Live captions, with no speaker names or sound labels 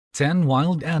10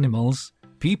 wild animals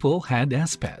people had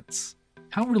as pets.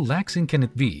 How relaxing can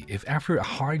it be if after a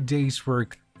hard day's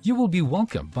work, you will be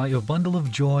welcomed by a bundle of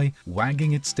joy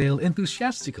wagging its tail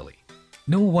enthusiastically?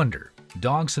 No wonder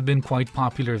dogs have been quite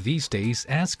popular these days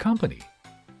as company.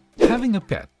 Having a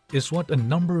pet is what a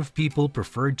number of people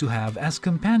prefer to have as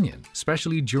companion,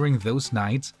 especially during those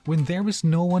nights when there is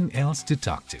no one else to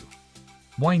talk to.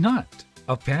 Why not?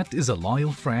 A pet is a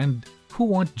loyal friend who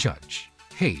won't judge,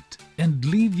 hate, and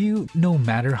leave you no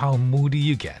matter how moody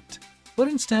you get. But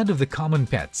instead of the common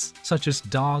pets, such as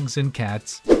dogs and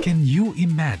cats, can you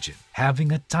imagine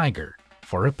having a tiger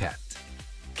for a pet?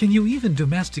 Can you even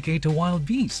domesticate a wild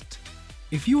beast?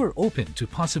 If you are open to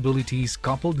possibilities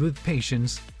coupled with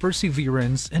patience,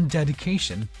 perseverance, and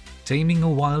dedication, taming a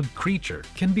wild creature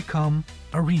can become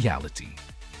a reality.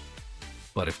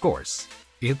 But of course,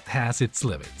 it has its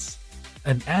limits.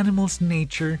 An animal's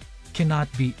nature cannot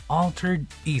be altered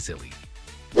easily.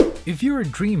 If you are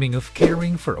dreaming of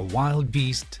caring for a wild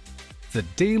beast, the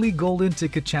Daily Golden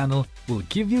Ticket channel will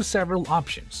give you several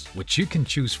options which you can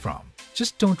choose from.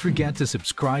 Just don't forget to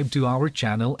subscribe to our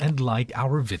channel and like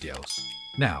our videos.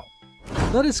 Now,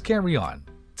 let us carry on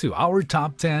to our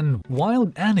top 10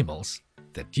 wild animals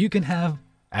that you can have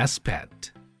as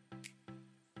pet.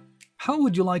 How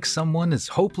would you like someone as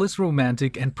hopeless,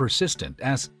 romantic, and persistent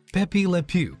as Pepe Le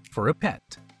Pew for a pet?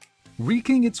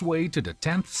 Reeking its way to the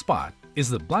 10th spot is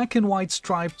the black and white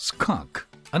striped skunk.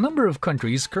 A number of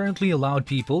countries currently allow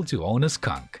people to own a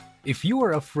skunk. If you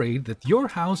are afraid that your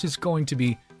house is going to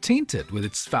be tainted with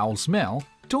its foul smell,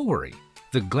 don't worry.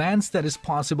 The glands that is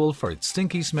possible for its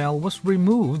stinky smell was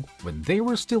removed when they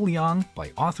were still young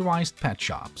by authorized pet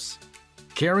shops.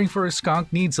 Caring for a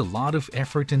skunk needs a lot of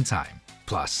effort and time,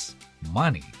 plus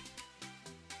money.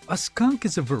 A skunk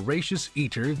is a voracious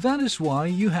eater, that is why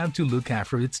you have to look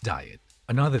after its diet.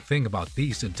 Another thing about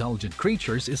these intelligent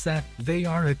creatures is that they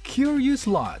are a curious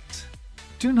lot.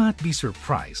 Do not be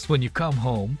surprised when you come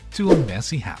home to a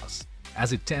messy house,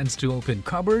 as it tends to open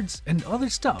cupboards and other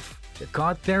stuff that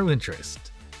caught their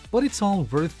interest. But it's all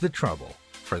worth the trouble,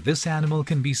 for this animal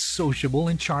can be sociable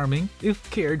and charming if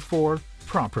cared for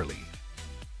properly.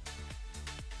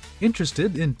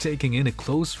 Interested in taking in a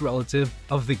close relative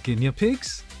of the guinea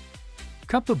pigs?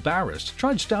 Capybaras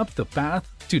trudged up the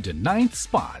path to the 9th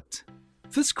spot.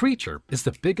 This creature is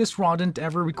the biggest rodent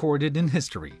ever recorded in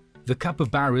history. The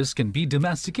capybaras can be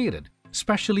domesticated,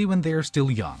 especially when they are still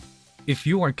young. If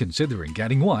you are considering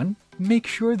getting one, make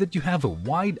sure that you have a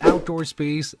wide outdoor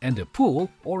space and a pool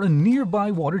or a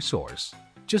nearby water source.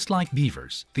 Just like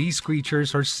beavers, these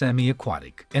creatures are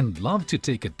semi-aquatic and love to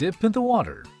take a dip in the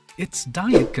water. Its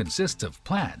diet consists of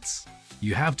plants.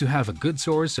 You have to have a good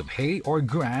source of hay or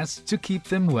grass to keep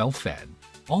them well fed.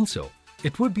 Also,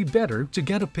 it would be better to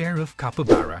get a pair of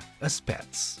capybara as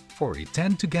pets, for it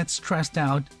tend to get stressed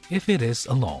out if it is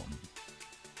alone.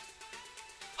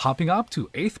 Hopping up to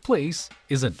 8th place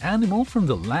is an animal from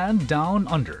the land down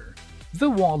under, the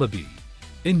wallaby.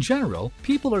 In general,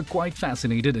 people are quite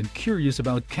fascinated and curious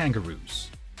about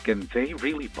kangaroos. Can they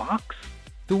really box?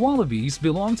 The wallabies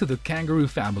belong to the kangaroo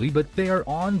family, but they are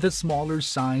on the smaller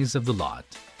size of the lot.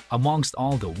 Amongst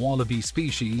all the wallaby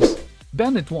species,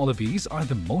 Bennett wallabies are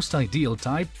the most ideal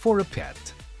type for a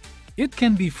pet. It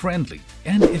can be friendly,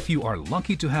 and if you are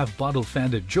lucky to have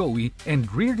bottle-fed a joey and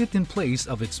reared it in place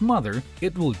of its mother,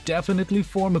 it will definitely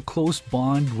form a close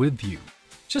bond with you.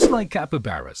 Just like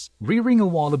capybaras, rearing a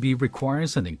wallaby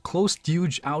requires an enclosed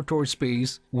huge outdoor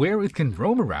space where it can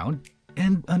roam around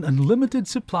and an unlimited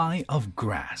supply of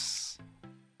grass.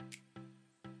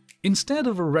 Instead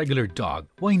of a regular dog,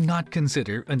 why not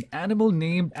consider an animal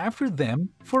named after them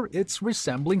for its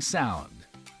resembling sound?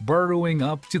 Burrowing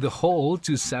up to the hole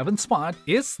to 7th spot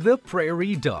is the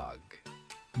prairie dog.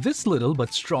 This little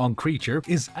but strong creature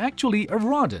is actually a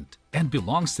rodent and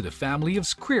belongs to the family of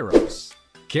squirrels.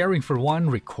 Caring for one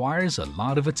requires a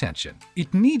lot of attention.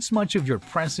 It needs much of your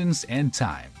presence and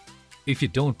time. If you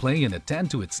don't play and attend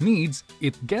to its needs,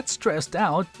 it gets stressed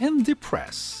out and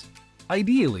depressed.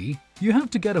 Ideally, you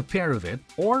have to get a pair of it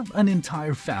or an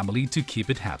entire family to keep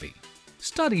it happy.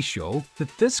 Studies show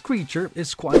that this creature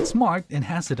is quite smart and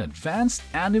has an advanced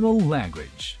animal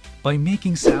language. By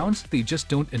making sounds, they just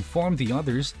don't inform the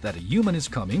others that a human is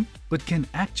coming, but can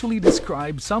actually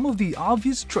describe some of the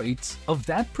obvious traits of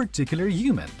that particular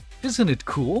human. Isn't it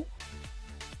cool?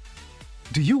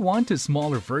 Do you want a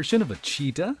smaller version of a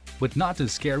cheetah, but not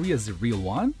as scary as the real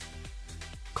one?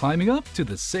 Climbing up to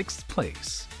the 6th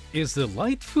place is the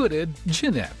light-footed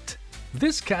Jeanette.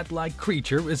 This cat-like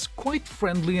creature is quite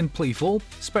friendly and playful,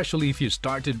 especially if you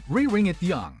started rearing it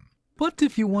young. But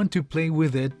if you want to play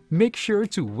with it, make sure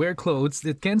to wear clothes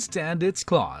that can stand its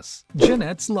claws.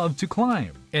 Genets love to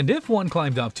climb, and if one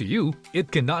climbed up to you,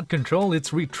 it cannot control its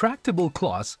retractable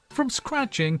claws from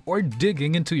scratching or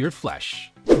digging into your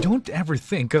flesh. Don't ever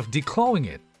think of declawing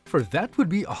it, for that would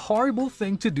be a horrible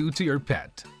thing to do to your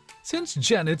pet. Since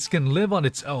genets can live on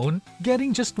its own,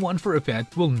 getting just one for a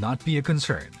pet will not be a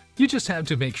concern. You just have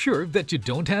to make sure that you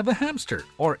don't have a hamster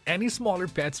or any smaller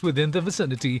pets within the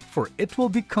vicinity, for it will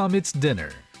become its dinner.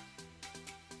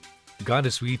 Got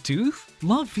a sweet tooth?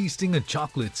 Love feasting on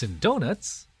chocolates and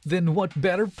donuts? Then what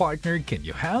better partner can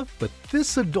you have but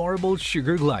this adorable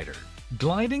sugar glider,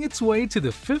 gliding its way to the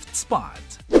 5th spot?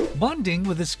 Bonding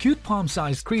with this cute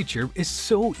palm-sized creature is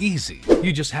so easy.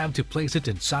 You just have to place it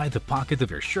inside the pocket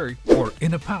of your shirt or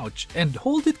in a pouch and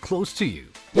hold it close to you.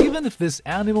 Even if this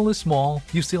animal is small,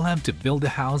 you still have to build a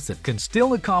house that can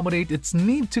still accommodate its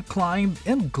need to climb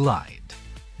and glide.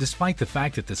 Despite the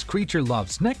fact that this creature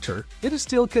loves nectar, it is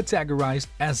still categorized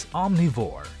as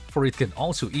omnivore, for it can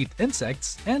also eat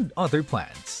insects and other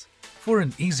plants. For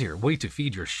an easier way to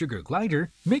feed your sugar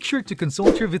glider, make sure to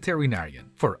consult your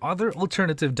veterinarian for other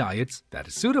alternative diets that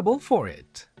is suitable for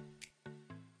it.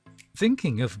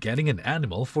 Thinking of getting an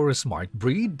animal for a smart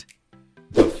breed?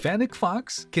 The fennec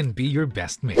fox can be your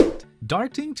best mate.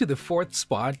 Darting to the 4th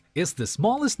spot is the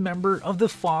smallest member of the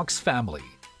fox family.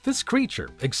 This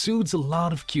creature exudes a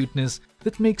lot of cuteness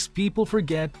that makes people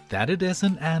forget that it is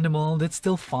an animal that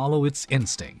still follows its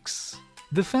instincts.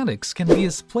 The fennecs can be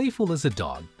as playful as a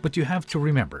dog, but you have to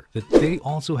remember that they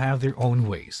also have their own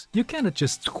ways. You cannot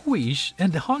just squish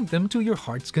and hug them to your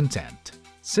heart's content.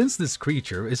 Since this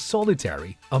creature is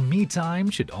solitary, a me time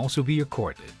should also be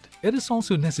accorded. It is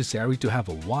also necessary to have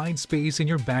a wide space in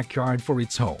your backyard for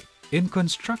its home. In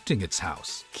constructing its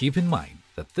house, keep in mind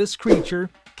that this creature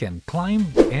can climb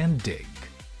and dig.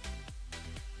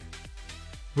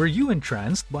 Were you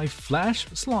entranced by Flash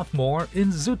Slothmore in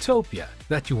Zootopia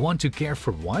that you want to care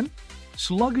for one?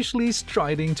 Sluggishly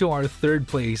striding to our 3rd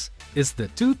place is the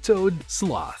two-toed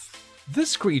sloth.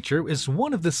 This creature is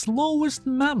one of the slowest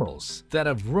mammals that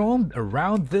have roamed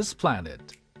around this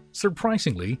planet.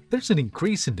 Surprisingly, there's an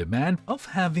increase in demand of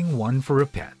having one for a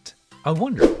pet. I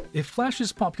wonder if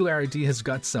Flash's popularity has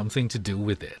got something to do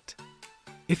with it.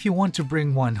 If you want to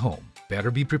bring one home,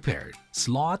 better be prepared.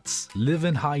 Sloths live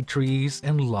in high trees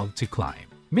and love to climb.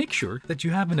 Make sure that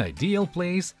you have an ideal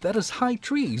place that has high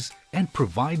trees and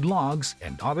provide logs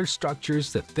and other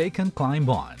structures that they can climb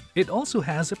on. It also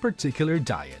has a particular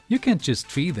diet. You can't just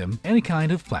feed them any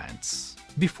kind of plants.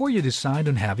 Before you decide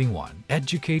on having one,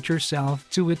 educate yourself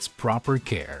to its proper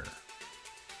care.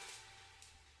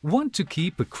 Want to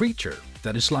keep a creature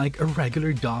that is like a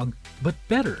regular dog but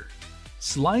better?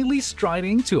 Slyly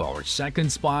striding to our 2nd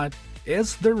spot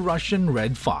is the Russian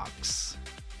red fox.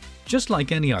 Just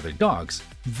like any other dogs,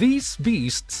 these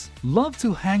beasts love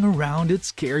to hang around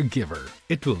its caregiver.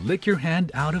 It will lick your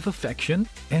hand out of affection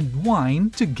and whine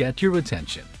to get your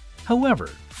attention. However,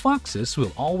 foxes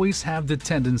will always have the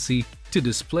tendency to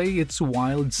display its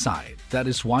wild side. That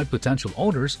is why potential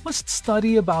owners must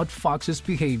study about foxes'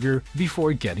 behavior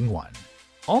before getting one.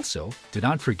 Also, do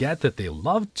not forget that they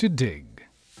love to dig.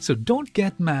 So don't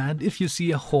get mad if you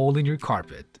see a hole in your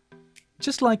carpet.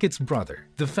 Just like its brother,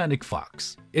 the fennec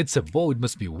fox, its abode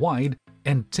must be wide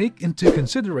and take into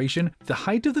consideration the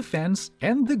height of the fence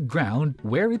and the ground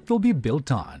where it will be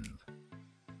built on.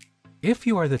 If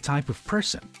you are the type of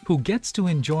person who gets to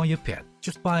enjoy a pet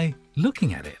just by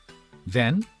looking at it,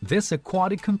 then this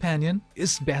aquatic companion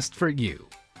is best for you.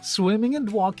 Swimming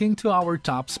and walking to our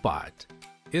top spot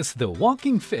is the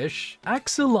walking fish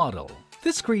axolotl.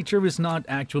 This creature is not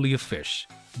actually a fish,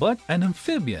 but an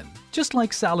amphibian, just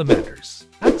like salamanders.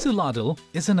 Axolotl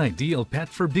is an ideal pet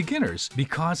for beginners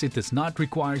because it does not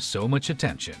require so much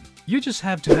attention. You just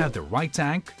have to have the right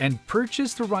tank and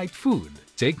purchase the right food.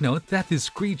 Take note that this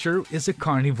creature is a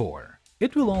carnivore.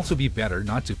 It will also be better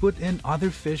not to put in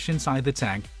other fish inside the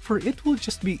tank, for it will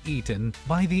just be eaten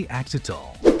by the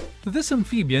axolotl. This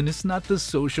amphibian is not the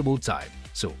sociable type,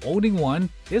 so owning one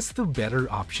is the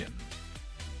better option.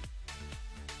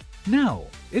 Now,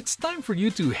 it's time for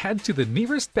you to head to the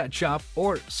nearest pet shop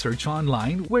or search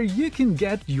online where you can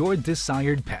get your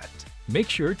desired pet. Make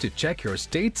sure to check your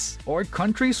state's or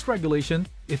country's regulation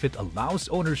if it allows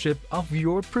ownership of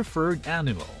your preferred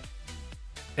animal.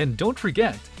 And don't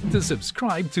forget to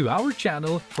subscribe to our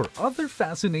channel for other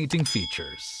fascinating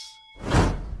features.